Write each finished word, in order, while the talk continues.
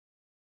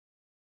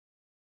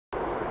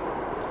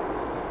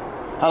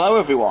Hello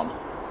everyone,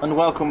 and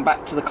welcome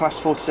back to the Class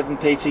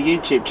 47P2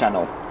 YouTube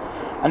channel.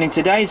 And in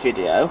today's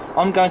video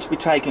I'm going to be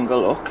taking a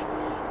look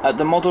at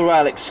the model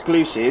rail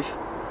exclusive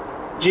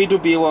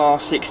GWR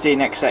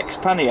 16XX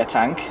Pannier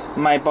Tank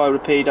made by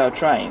Rapido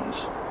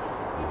Trains.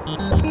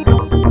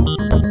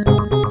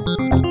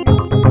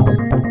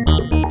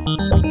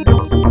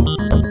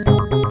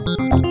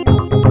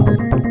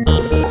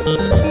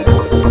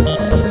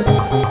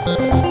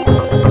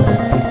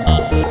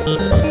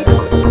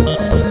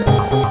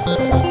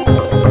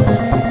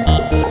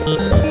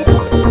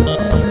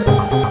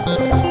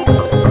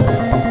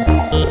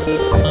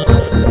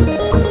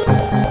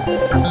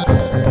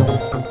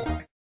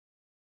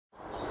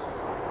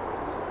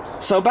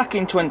 So back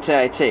in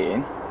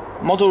 2018,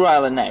 Model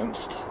Rail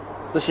announced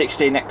the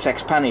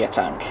 16XX Pannier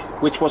Tank,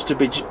 which was to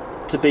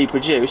be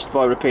produced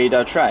by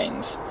Rapido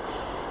Trains.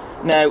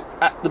 Now,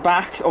 at the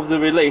back of the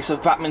release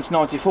of Bachmann's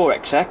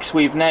 94XX,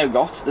 we've now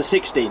got the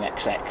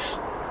 16XX,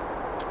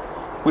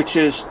 which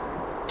has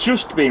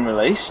just been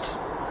released.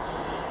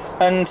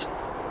 And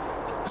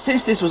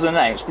since this was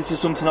announced, this is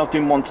something I've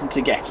been wanting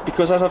to get,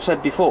 because as I've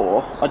said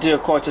before, I do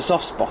have quite a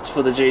soft spot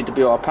for the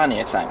GWR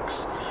Pannier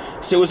tanks.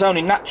 So it was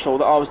only natural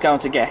that I was going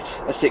to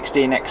get a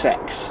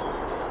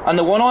 16XX. And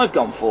the one I've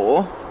gone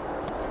for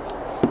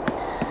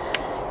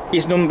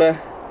is number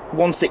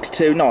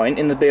 1629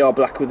 in the BR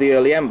black with the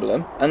early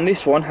emblem, and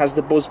this one has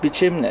the Busby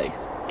chimney.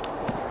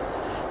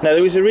 Now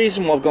there is a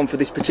reason why I've gone for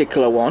this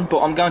particular one,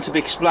 but I'm going to be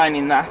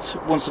explaining that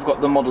once I've got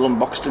the model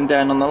unboxed and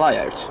down on the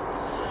layout.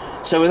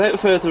 So without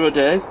further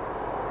ado,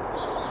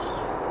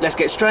 let's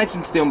get straight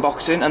into the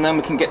unboxing and then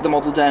we can get the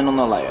model down on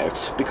the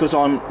layout, because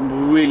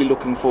I'm really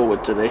looking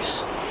forward to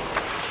this.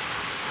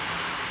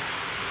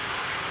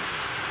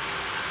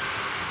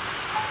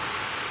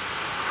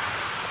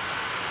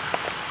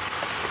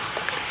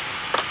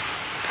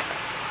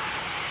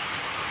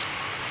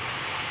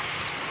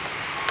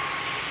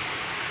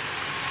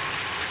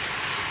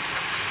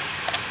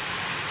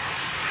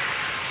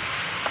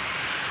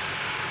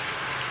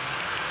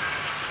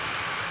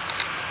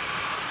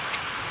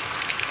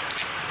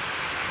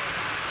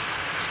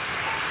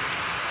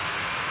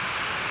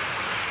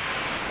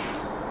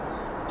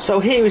 So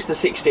here is the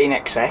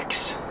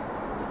 16XX,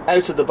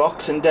 out of the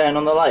box and down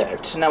on the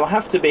layout. Now I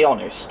have to be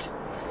honest,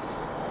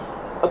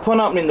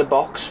 upon opening the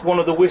box, one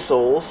of the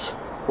whistles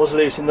was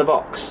loose in the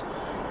box.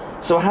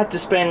 So I had to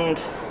spend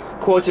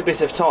quite a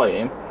bit of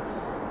time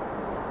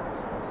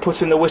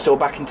putting the whistle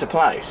back into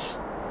place,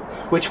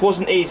 which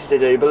wasn't easy to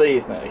do,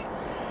 believe me.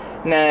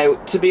 Now,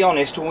 to be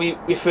honest, when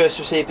we first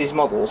received these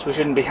models, we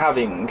shouldn't be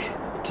having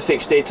to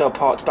fix detailed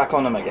parts back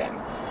on them again.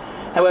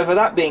 However,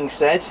 that being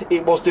said,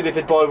 it was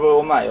delivered by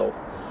Royal Mail.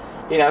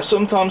 You know,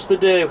 sometimes they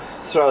do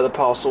throw the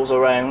parcels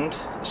around,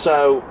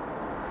 so,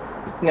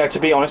 you know, to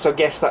be honest, I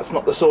guess that's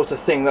not the sort of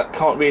thing that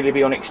can't really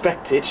be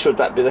unexpected, should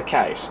that be the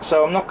case.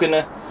 So I'm not going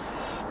to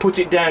put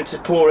it down to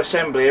poor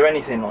assembly or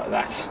anything like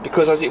that,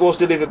 because as it was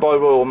delivered by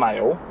Royal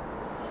Mail,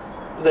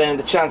 then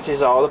the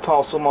chances are the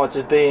parcel might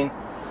have been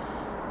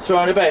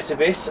thrown about a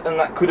bit, and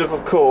that could have,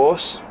 of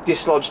course,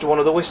 dislodged one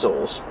of the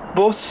whistles.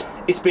 But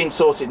it's been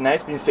sorted now,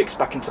 it's been fixed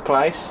back into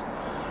place.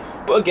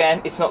 But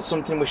again, it's not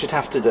something we should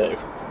have to do.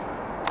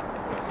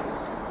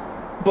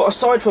 But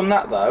aside from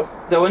that though,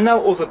 there were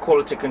no other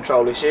quality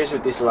control issues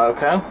with this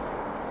loco.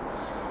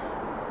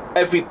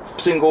 Every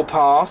single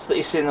part that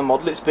you see in the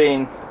model, it's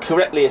been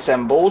correctly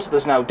assembled.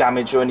 There's no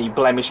damage or any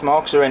blemish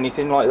marks or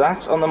anything like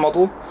that on the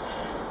model.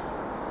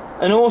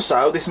 And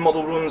also, this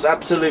model runs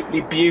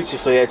absolutely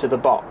beautifully out of the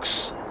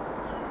box.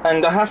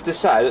 And I have to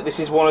say that this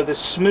is one of the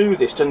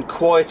smoothest and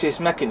quietest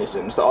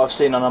mechanisms that I've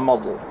seen on a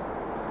model,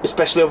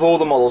 especially of all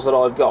the models that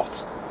I've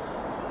got.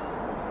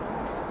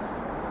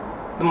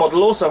 The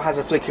model also has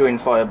a flickering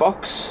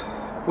firebox,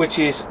 which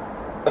is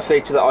a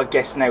feature that I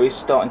guess now is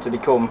starting to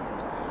become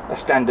a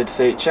standard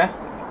feature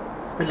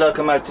with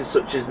locomotives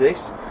such as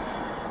this.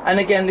 And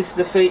again, this is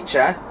a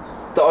feature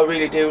that I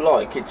really do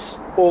like. It's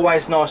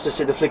always nice to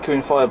see the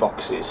flickering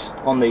fireboxes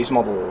on these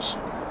models.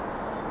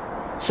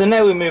 So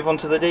now we move on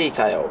to the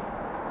detail.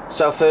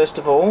 So first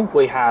of all,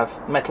 we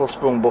have metal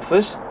sprung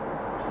buffers.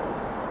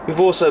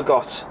 We've also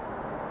got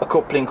a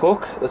coupling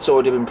hook that's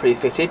already been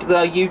pre-fitted,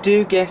 though you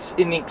do get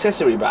in the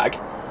accessory bag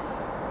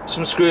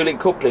some screw-link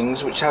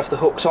couplings which have the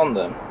hooks on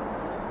them.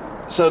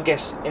 So I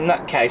guess in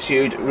that case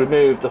you'd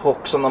remove the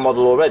hooks on the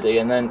model already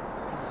and then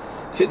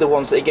fit the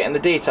ones that you get in the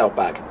detail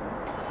bag.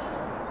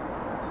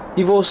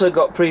 You've also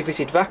got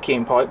pre-fitted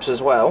vacuum pipes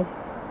as well,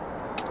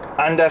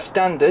 and as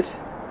standard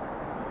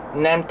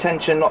NEM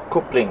tension lock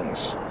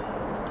couplings.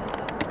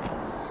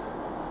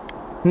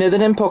 Now the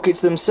NEM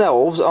pockets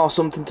themselves are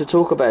something to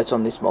talk about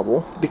on this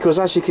model, because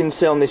as you can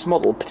see on this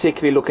model,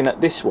 particularly looking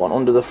at this one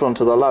under the front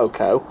of the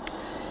loco,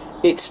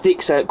 it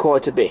sticks out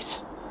quite a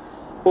bit.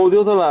 All the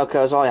other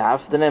locos I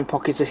have, the NEM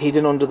pockets are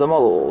hidden under the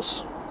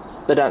models.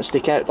 They don't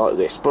stick out like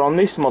this, but on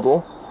this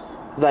model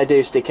they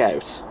do stick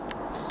out.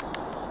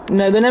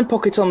 Now the NEM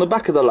pocket on the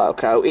back of the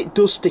loco, it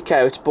does stick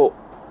out, but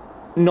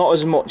not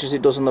as much as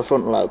it does on the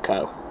front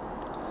loco.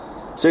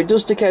 So it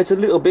does stick out a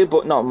little bit,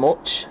 but not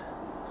much.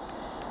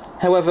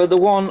 However, the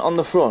one on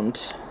the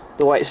front,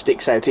 the way it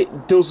sticks out,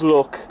 it does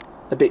look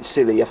a bit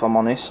silly if I'm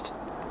honest.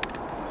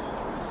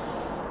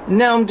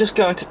 Now I'm just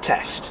going to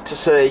test to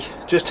see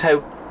just how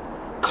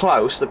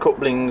close the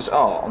couplings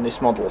are on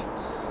this model.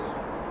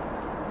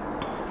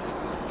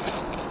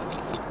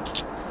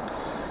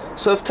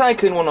 So I've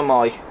taken one of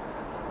my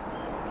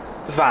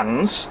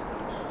vans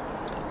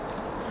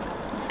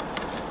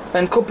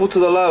and coupled to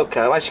the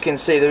loco. As you can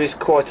see, there is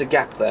quite a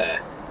gap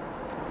there.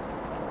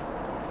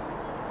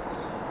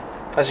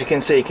 As you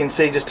can see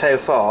just how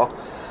far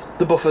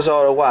the buffers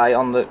are away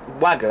on the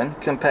wagon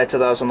compared to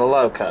those on the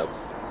loco.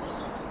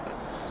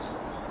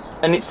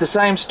 And it's the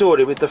same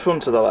story with the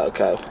front of the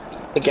loco.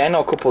 Again,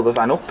 I'll couple the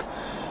van up.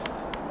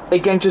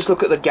 Again, just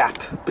look at the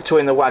gap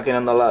between the wagon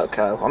and the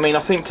loco. I mean,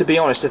 I think, to be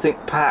honest, I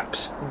think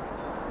perhaps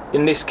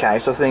in this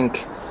case, I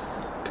think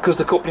because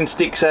the coupling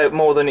sticks out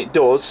more than it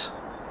does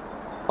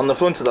on the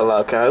front of the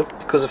loco,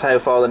 because of how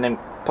far the NEM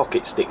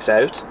pocket sticks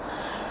out,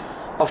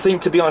 I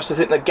think, to be honest, I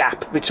think the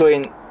gap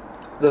between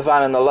the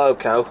van and the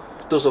loco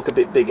does look a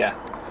bit bigger.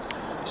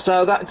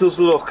 So that does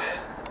look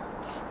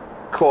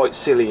quite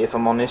silly if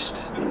I'm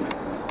honest.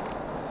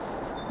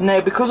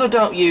 Now, because I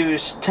don't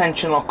use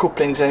tension lock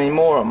couplings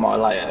anymore on my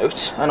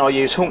layout, and I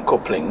use hunt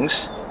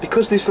couplings,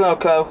 because this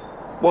loco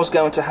was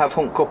going to have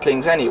hunt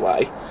couplings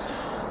anyway,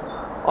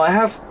 I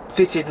have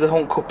fitted the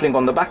hunt coupling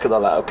on the back of the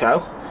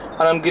loco,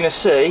 and I'm going to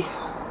see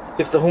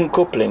if the hunt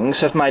couplings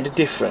have made a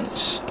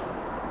difference.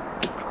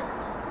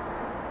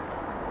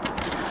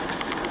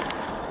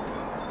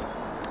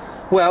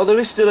 Well, there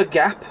is still a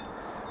gap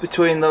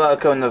between the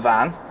loco and the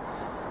van.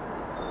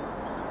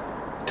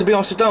 To be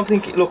honest, I don't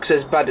think it looks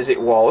as bad as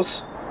it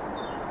was.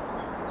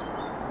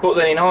 But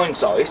then in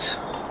hindsight,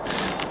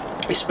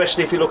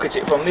 especially if you look at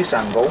it from this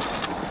angle,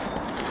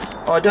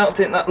 I don't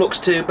think that looks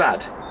too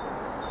bad.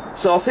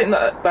 So I think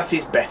that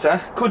is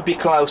better. Could be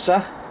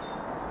closer,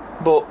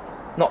 but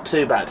not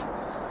too bad.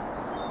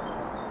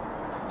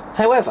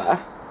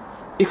 However,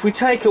 if we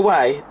take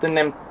away the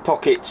NEM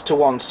pockets to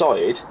one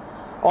side,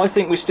 I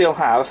think we still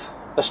have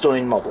a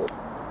stunning model.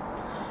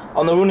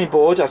 On the running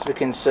board, as we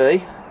can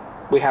see,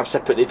 we have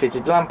separately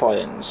fitted lamp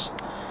irons.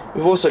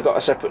 We've also got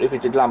a separately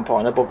fitted lamp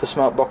iron above the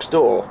smoke box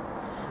door,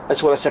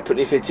 as well as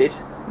separately fitted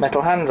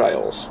metal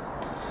handrails.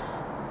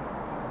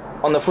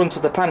 On the front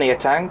of the pannier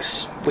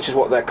tanks, which is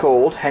what they're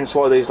called, hence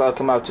why these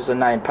locomotives are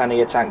named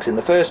pannier tanks in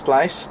the first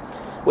place,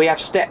 we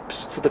have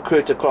steps for the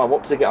crew to climb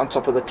up to get on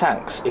top of the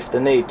tanks if they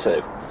need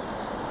to.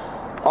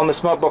 On the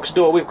smoke box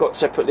door, we've got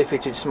separately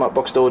fitted smoke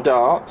box door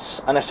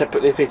darts and a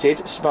separately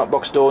fitted smoke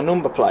box door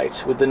number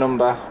plate with the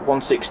number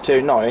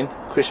 1629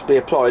 crisply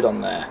applied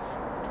on there.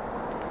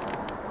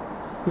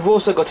 We've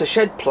also got a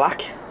shed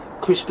plaque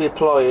crisply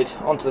applied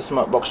onto the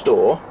smoke box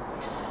door,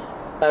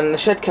 and the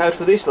shed code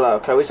for this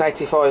loco is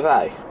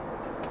 85A,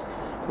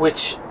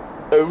 which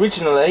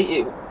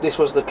originally this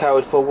was the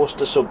code for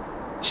Worcester sub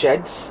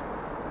sheds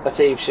at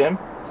Evesham.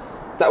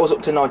 That was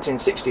up to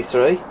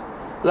 1963.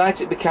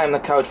 Later it became the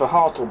code for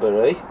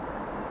Hartlebury,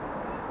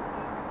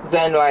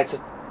 then later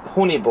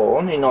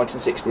Honeybourne in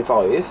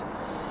 1965.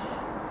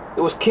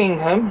 It was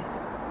Kingham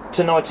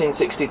to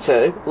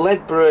 1962,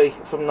 Ledbury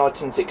from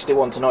 1961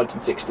 to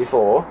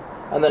 1964,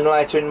 and then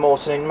later in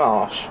Moreton in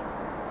Marsh.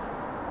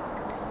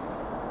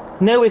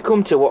 Now we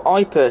come to what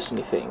I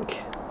personally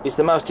think is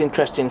the most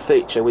interesting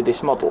feature with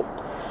this model,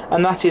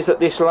 and that is that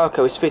this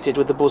loco is fitted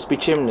with the Busby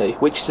chimney,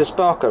 which is a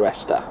spark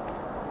arrestor.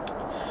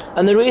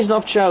 And the reason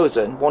I've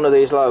chosen one of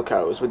these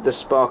locos with the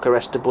spark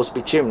arrestor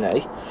Busby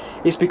chimney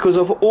is because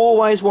I've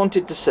always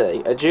wanted to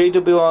see a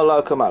GWR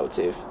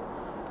locomotive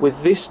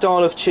with this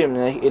style of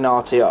chimney in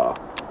RTR.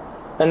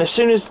 And as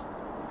soon as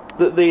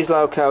these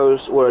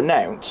locos were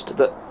announced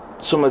that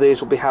some of these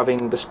will be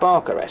having the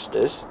spark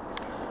arresters,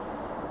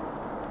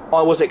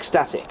 I was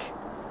ecstatic.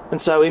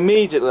 And so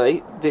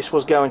immediately this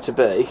was going to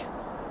be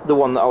the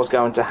one that I was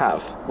going to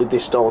have with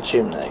this style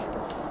chimney.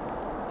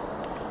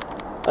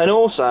 And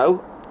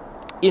also,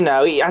 you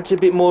know, it adds a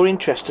bit more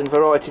interest and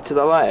variety to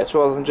the layout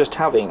rather than just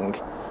having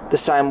the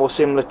same or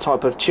similar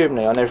type of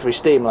chimney on every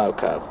steam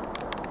loco.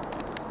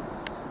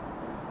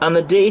 And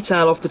the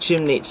detail of the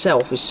chimney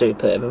itself is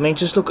superb. I mean,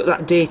 just look at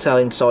that detail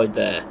inside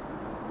there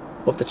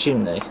of the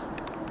chimney.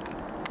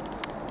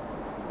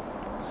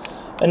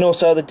 And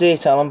also the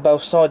detail on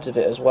both sides of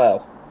it as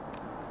well.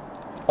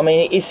 I mean,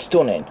 it is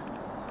stunning.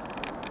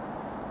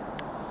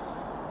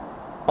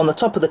 On the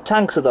top of the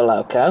tanks of the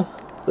loco,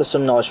 there's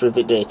some nice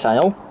rivet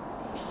detail.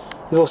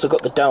 You've also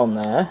got the dome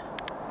there.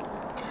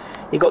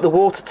 You've got the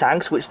water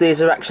tanks, which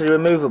these are actually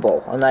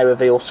removable, and they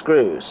reveal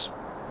screws,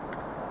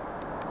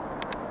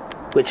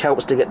 which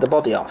helps to get the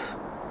body off.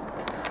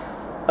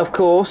 Of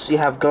course, you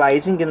have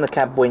glazing in the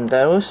cab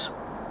windows.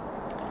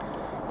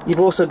 You've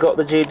also got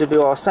the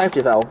GWR safety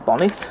valve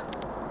bonnet.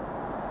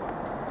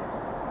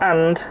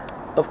 And,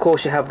 of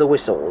course, you have the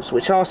whistles,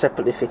 which are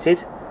separately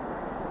fitted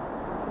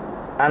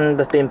and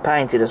have been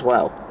painted as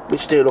well,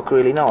 which do look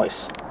really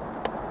nice.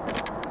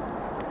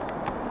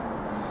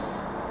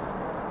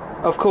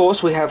 Of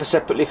course, we have a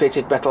separately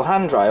fitted metal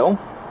handrail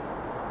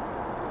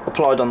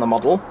applied on the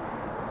model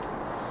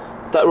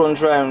that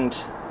runs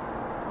round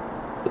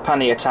the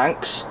pannier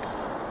tanks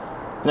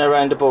and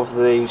around above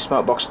the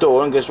smoke box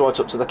door and goes right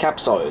up to the cab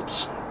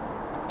sides.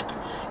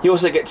 You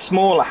also get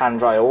smaller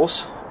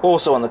handrails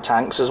also on the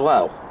tanks as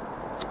well,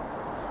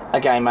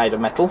 again made of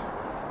metal.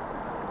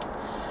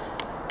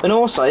 And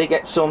also you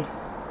get some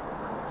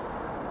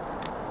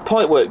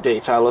pipework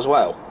detail as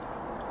well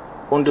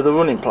under the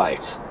running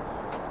plate.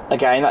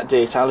 Again, that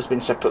detail has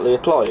been separately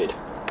applied.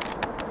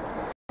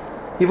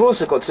 You've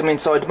also got some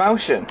inside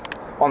motion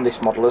on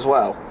this model as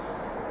well.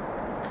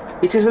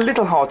 It is a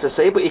little hard to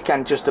see, but you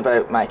can just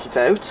about make it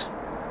out.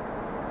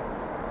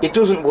 It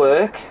doesn't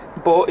work,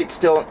 but it's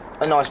still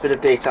a nice bit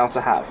of detail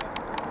to have.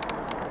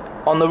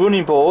 On the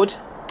running board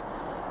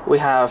we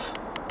have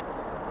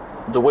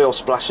the wheel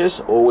splashes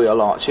or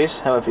wheel arches,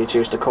 however you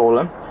choose to call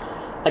them.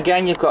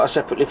 Again, you've got a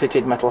separately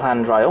fitted metal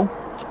handrail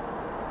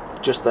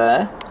just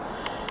there.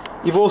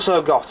 You've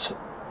also got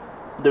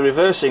the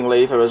reversing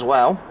lever as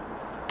well,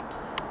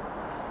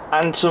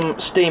 and some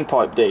steam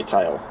pipe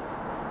detail.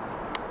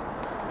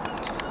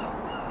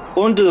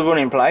 Under the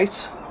running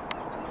plate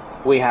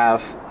we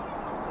have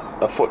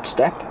a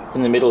footstep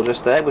in the middle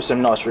just there with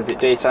some nice rivet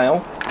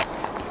detail.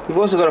 You've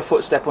also got a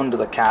footstep under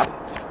the cab,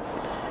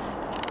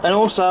 and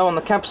also on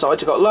the cab side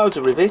you've got loads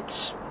of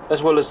rivets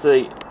as well as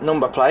the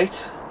number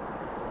plate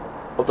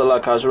of the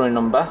loco's running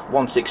number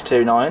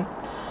 1629.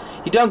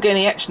 You don't get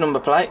any etched number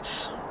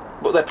plates,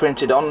 but they're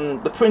printed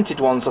on. The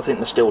printed ones, I think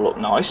they still look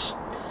nice.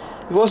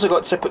 You've also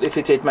got separately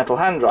fitted metal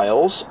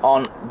handrails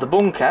on the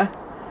bunker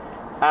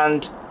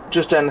and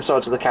just down the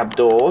sides of the cab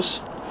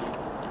doors,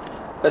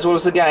 as well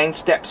as again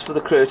steps for the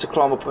crew to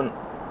climb up and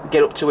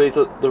get up to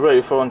either the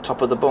roof or on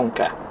top of the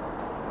bunker.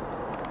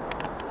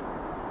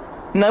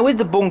 Now with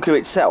the bunker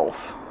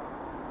itself,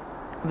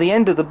 the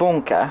end of the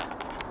bunker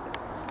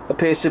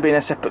appears to have been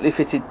a separately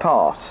fitted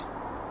part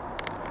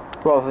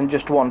rather than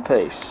just one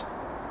piece.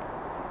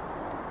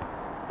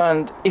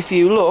 And if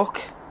you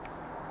look,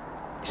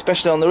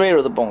 especially on the rear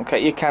of the bunker,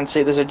 you can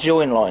see there's a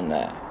join line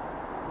there.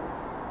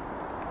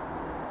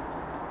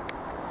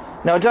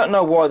 Now I don't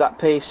know why that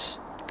piece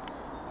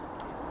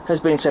has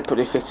been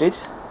separately fitted.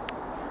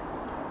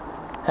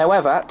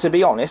 However, to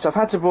be honest, I've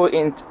had to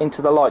bring it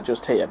into the light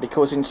just here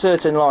because in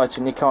certain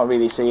lighting you can't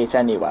really see it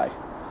anyway.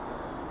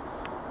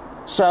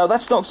 So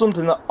that's not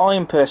something that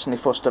I'm personally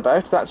fussed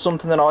about. That's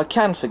something that I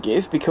can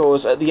forgive,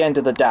 because at the end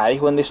of the day,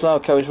 when this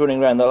loco is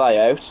running around the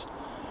layout,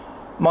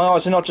 my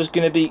eyes are not just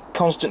going to be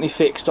constantly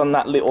fixed on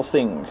that little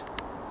thing.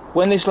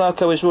 When this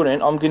loco is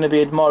running, I'm going to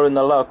be admiring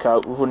the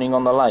loco running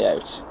on the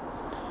layout,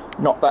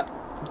 not that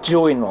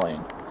join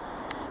line.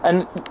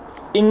 And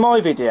in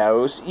my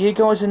videos, you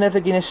guys are never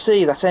going to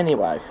see that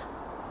anyway.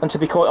 And to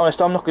be quite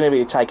honest, I'm not going to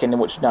really take any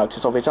much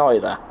notice of it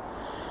either.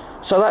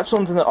 So that's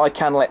something that I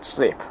can let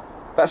slip.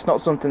 That's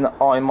not something that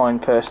I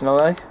mind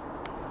personally.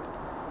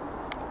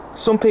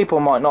 Some people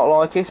might not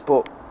like it,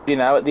 but, you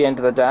know, at the end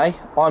of the day,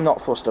 I'm not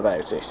fussed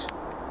about it.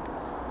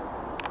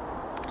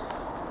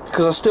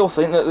 Because I still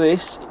think that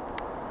this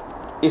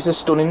is a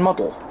stunning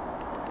model.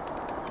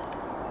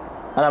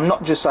 And I'm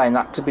not just saying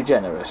that to be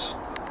generous.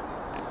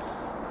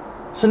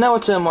 So now I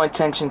turn my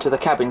attention to the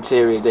cab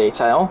interior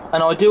detail,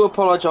 and I do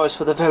apologise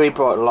for the very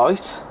bright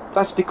light.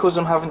 That's because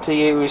I'm having to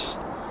use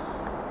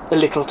a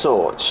little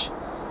torch,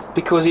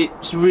 because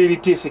it's really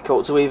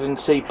difficult to even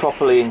see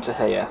properly into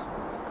here.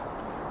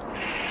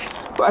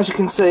 But as you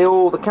can see,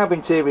 all the cab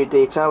interior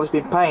detail has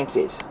been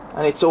painted,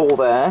 and it's all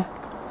there,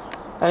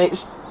 and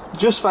it's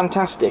just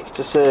fantastic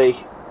to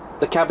see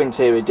the cab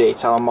interior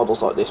detail on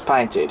models like this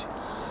painted,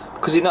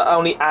 because it not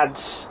only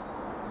adds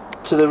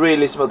to the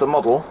realism of the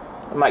model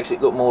and makes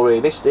it look more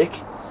realistic,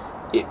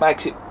 it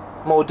makes it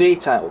more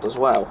detailed as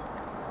well.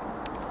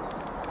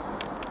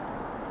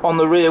 On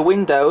the rear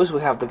windows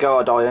we have the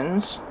guard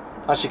irons,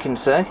 as you can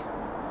see.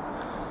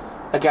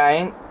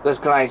 Again, there's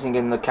glazing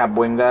in the cab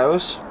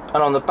windows,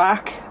 and on the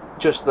back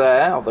just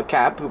there of the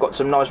cab we've got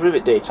some nice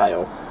rivet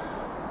detail.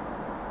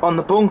 On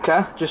the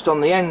bunker, just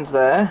on the end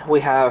there,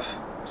 we have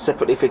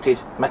separately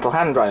fitted metal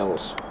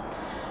handrails.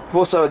 We've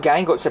also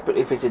again got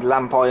separately fitted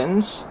lamp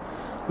irons.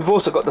 We've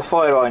also got the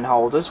fire iron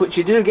holders, which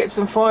you do get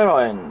some fire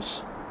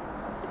irons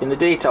in the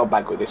detail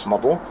bag with this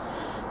model.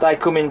 They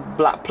come in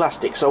black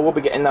plastic, so we'll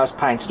be getting those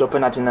painted up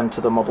and adding them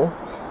to the model.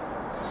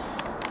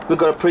 We've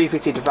got a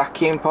pre-fitted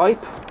vacuum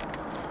pipe,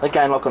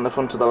 again like on the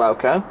front of the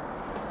loco.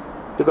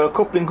 We've got a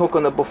coupling hook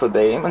on the buffer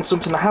beam, and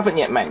something I haven't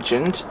yet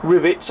mentioned,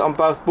 rivets on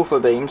both buffer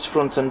beams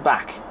front and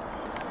back.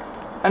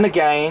 And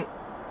again,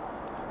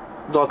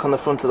 like on the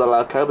front of the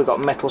loco, we've got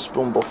metal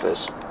sprung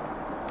buffers.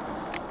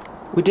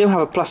 We do have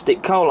a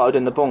plastic coal load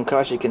in the bunker,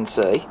 as you can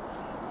see,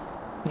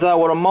 though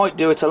what I might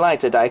do at a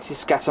later date is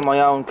scatter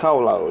my own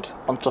coal load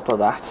on top of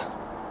that.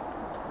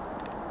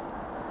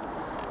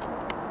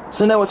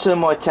 So now I turn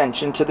my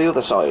attention to the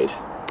other side,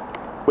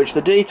 which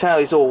the detail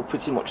is all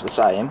pretty much the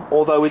same,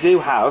 although we do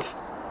have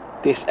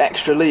this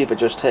extra lever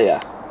just here,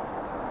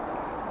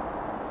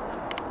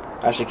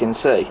 as you can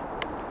see,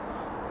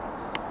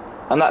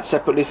 and that's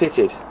separately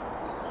fitted,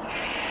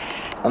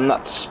 and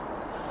that's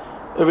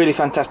a really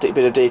fantastic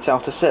bit of detail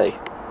to see.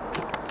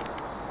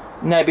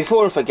 Now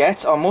before I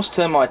forget, I must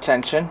turn my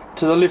attention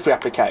to the livery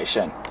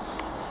application.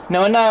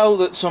 Now I know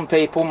that some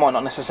people might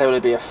not necessarily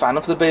be a fan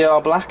of the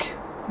BR Black,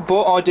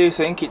 but I do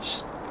think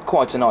it's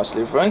quite a nice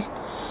livery.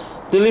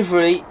 The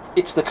livery,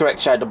 it's the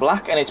correct shade of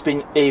black and it's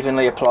been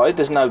evenly applied.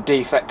 There's no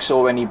defects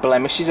or any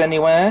blemishes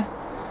anywhere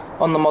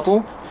on the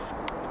model.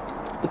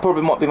 There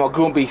probably might be my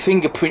grumpy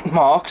fingerprint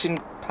marks in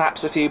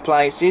perhaps a few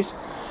places,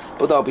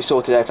 but they'll be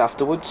sorted out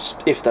afterwards,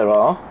 if there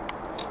are.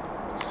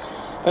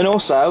 And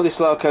also, this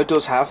loco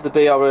does have the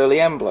BR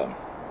Early emblem,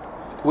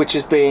 which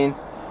has been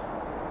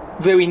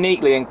very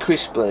neatly and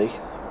crisply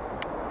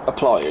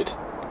applied.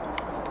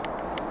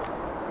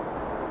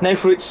 Now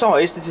for its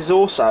size, this is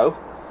also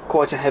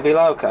quite a heavy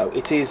loco.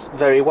 It is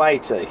very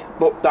weighty,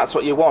 but that's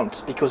what you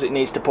want because it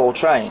needs to pull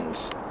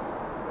trains.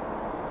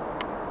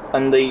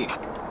 And the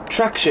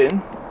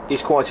traction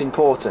is quite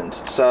important,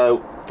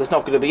 so there's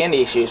not going to be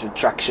any issues with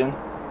traction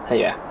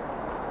here,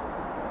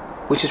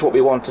 which is what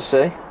we want to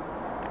see.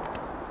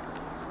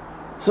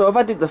 So I've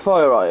added the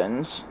fire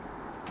irons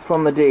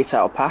from the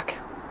detail pack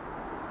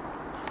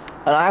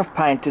and I have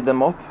painted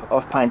them up.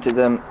 I've painted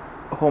them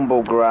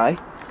humble grey.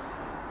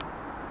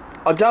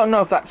 I don't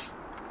know if that's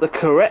the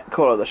correct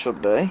colour they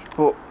should be,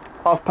 but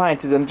I've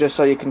painted them just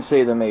so you can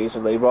see them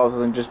easily rather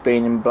than just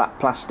being in black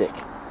plastic,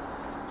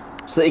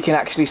 so that you can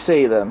actually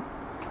see them,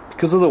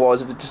 because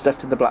otherwise if they're just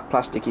left in the black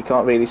plastic you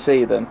can't really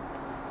see them.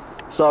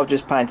 So I've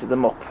just painted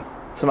them up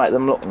to make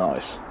them look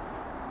nice.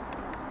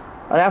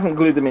 I haven't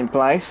glued them in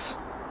place,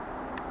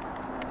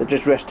 they're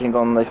just resting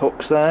on the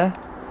hooks there.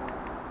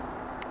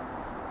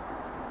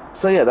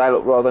 So yeah, they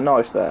look rather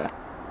nice there.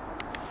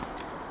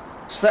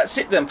 So that's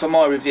it then for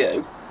my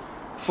review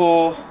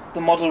for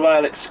the model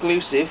rail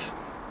exclusive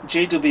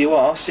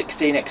GWR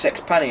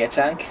 16XX Pannier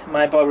Tank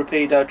made by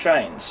Rapido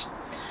Trains.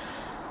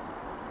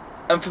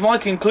 And for my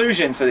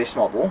conclusion for this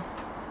model,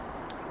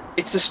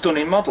 it's a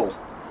stunning model.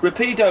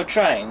 Rapido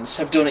Trains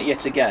have done it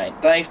yet again.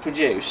 They've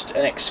produced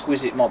an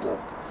exquisite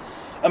model.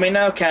 I mean,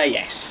 okay,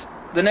 yes,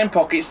 the NEM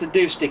pockets that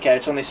do stick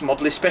out on this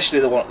model, especially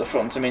the one at the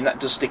front, I mean that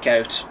does stick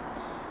out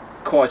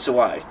quite a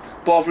way.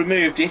 But I've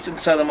removed it and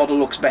so the model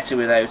looks better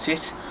without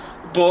it.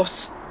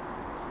 But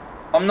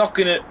I'm not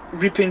going to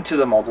rip into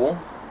the model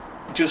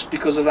just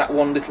because of that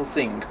one little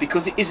thing,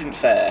 because it isn't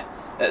fair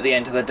at the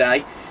end of the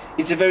day.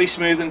 It's a very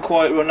smooth and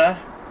quiet runner,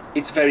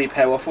 it's very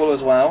powerful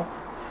as well,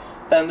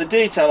 and the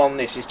detail on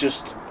this is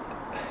just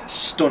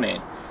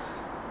stunning.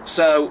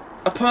 So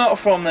apart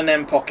from the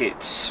NEM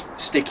pockets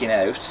sticking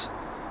out,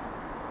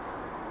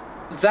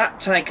 that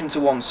taken to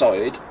one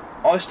side,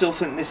 I still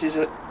think this is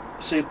a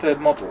superb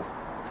model.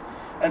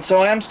 And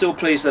so I am still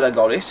pleased that I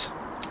got it.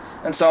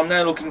 And so I'm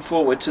now looking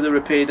forward to the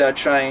Rapido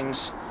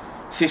Trains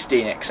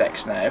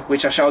 15XX now,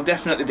 which I shall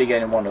definitely be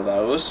getting one of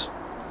those.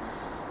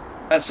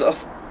 And so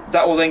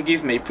that will then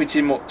give me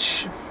pretty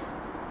much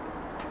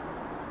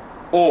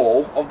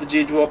all of the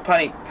GWR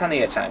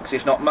Pannier tanks,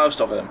 if not most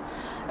of them.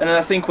 And then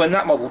I think when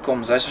that model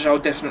comes out, I shall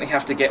definitely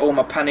have to get all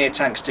my Pannier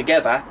tanks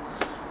together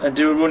and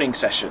do a running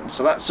session.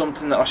 So that's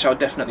something that I shall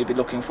definitely be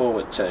looking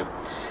forward to.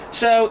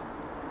 So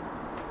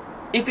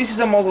if this is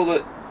a model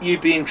that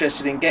you'd be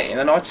interested in getting,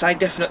 then I'd say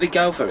definitely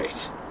go for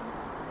it.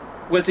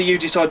 Whether you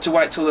decide to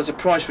wait till there's a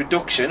price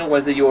reduction, or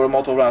whether you're a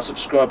Model Rail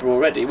subscriber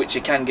already, which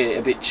you can get it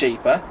a bit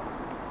cheaper,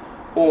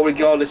 or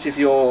regardless if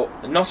you're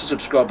not a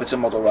subscriber to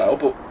Model Rail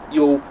but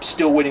you're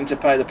still willing to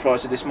pay the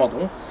price of this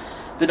model,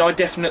 then I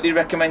definitely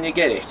recommend you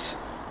get it.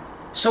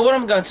 So what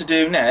I'm going to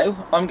do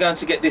now, I'm going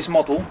to get this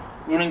model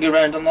running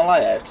around on the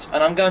layout,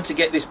 and I'm going to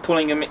get this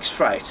pulling a mixed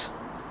freight.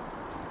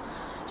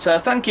 So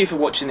thank you for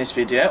watching this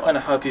video and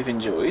I hope you've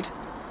enjoyed.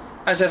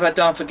 As ever,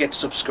 don't forget to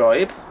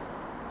subscribe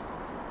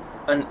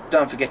and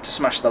don't forget to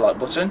smash the like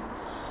button.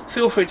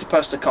 Feel free to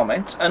post a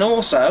comment, and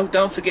also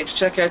don't forget to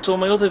check out all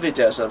my other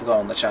videos that I've got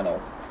on the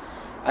channel.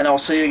 And I'll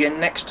see you again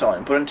next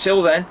time, but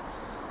until then,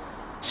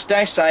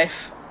 stay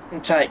safe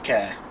and take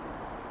care.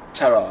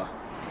 Ta-ra.